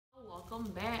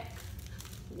Welcome back.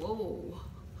 Whoa.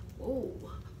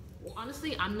 Whoa. Well,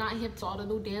 honestly, I'm not hip to all the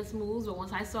new dance moves, but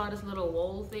once I saw this little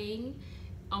wall thing,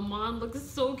 Amon looks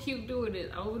so cute doing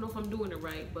it. I don't even know if I'm doing it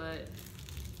right, but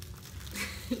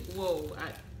whoa.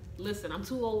 Listen, I'm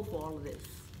too old for all of this.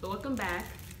 So welcome back.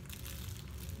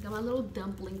 Got my little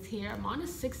dumplings here. Amon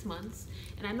is 6 months,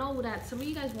 and I know that some of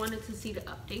you guys wanted to see the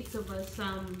updates of us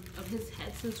of his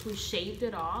head since we shaved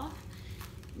it off.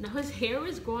 Now his hair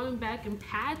is growing back in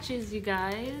patches, you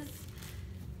guys.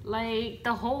 Like,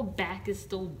 the whole back is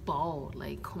still bald.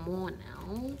 Like, come on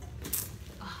now.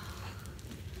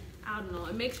 I don't know.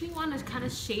 It makes me want to kind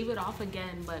of shave it off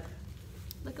again, but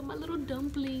look at my little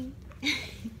dumpling.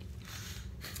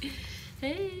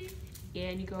 Hey. Yeah,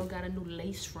 and your girl got a new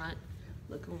lace front.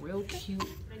 Looking real cute.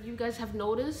 And you guys have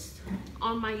noticed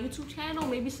on my YouTube channel,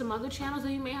 maybe some other channels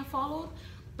that you may have followed,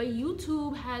 but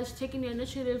YouTube has taken the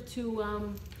initiative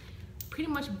to pretty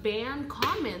much ban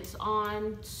comments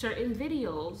on certain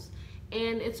videos,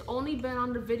 and it's only been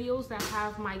on the videos that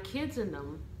have my kids in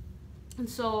them. And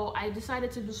so I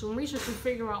decided to do some research to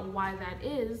figure out why that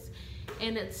is,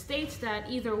 and it states that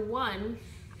either one,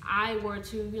 I were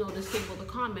to disable the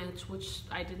comments, which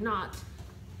I did not,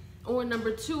 or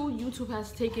number two, YouTube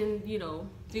has taken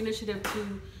the initiative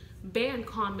to ban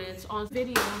comments on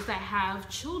videos that have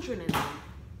children in them.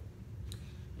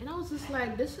 And I was just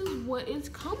like, this is what it's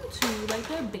come to. Like,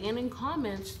 they're banning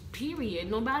comments, period.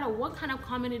 No matter what kind of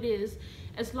comment it is,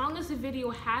 as long as the video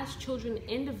has children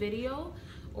in the video,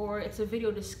 or it's a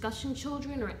video discussing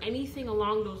children or anything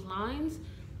along those lines,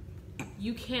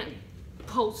 you can't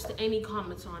post any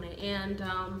comments on it. And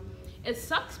it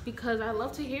sucks because I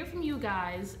love to hear from you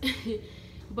guys.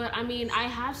 But I mean, I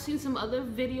have seen some other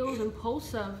videos and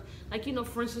posts of, like,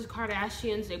 for instance,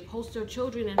 Kardashians, they post their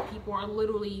children and people are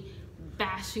literally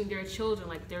bashing their children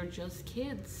like they're just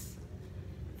kids.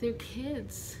 They're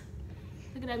kids.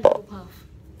 Look at that beautiful puff.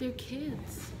 They're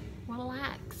kids.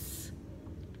 Relax.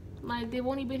 Like, they've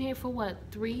only been here for what,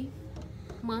 3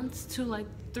 months to like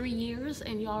 3 years,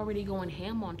 and you're already going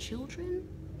ham on children?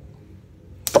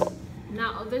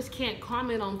 Now others can't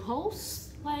comment on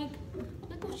posts. Like,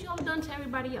 look what y'all done to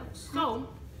everybody else. So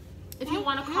if you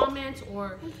want to comment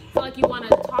or feel like you want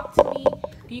to talk to me,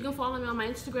 you can follow me on my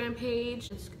Instagram page.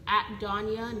 It's at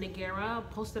Danya Nagera. I'll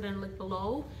post it in the link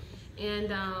below. And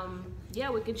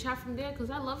yeah, we can chat from there because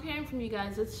I love hearing from you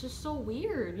guys. It's just so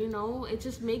weird, It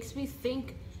just makes me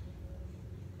think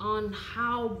on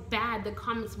how bad the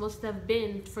comments must have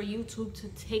been for YouTube to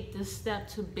take this step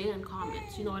to ban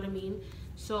comments. You know what I mean?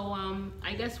 So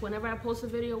I guess whenever I post a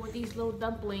video with these little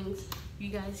dumplings, you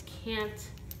guys can't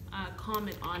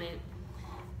comment on it.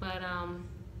 But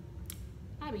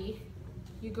Abby,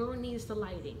 your girl needs the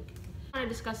lighting. I want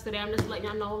to discuss today. I'm just letting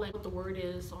y'all know what the word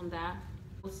is on that.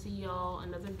 We'll see y'all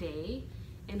another day,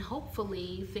 and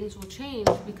hopefully things will change,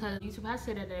 because YouTube has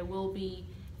said that they will be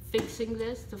fixing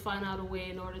this to find out a way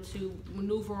in order to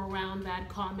maneuver around bad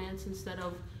comments instead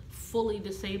of fully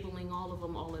disabling all of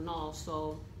them all in all.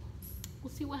 So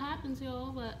we'll see what happens,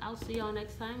 y'all, but I'll see y'all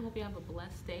next time. Hope you have a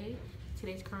blessed day.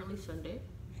 Today's currently Sunday.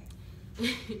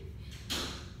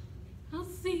 I'll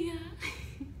see ya.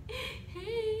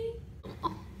 Hey.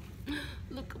 Oh,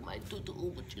 look at my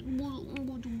doo-doo.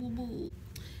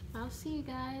 I'll see you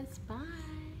guys. Bye.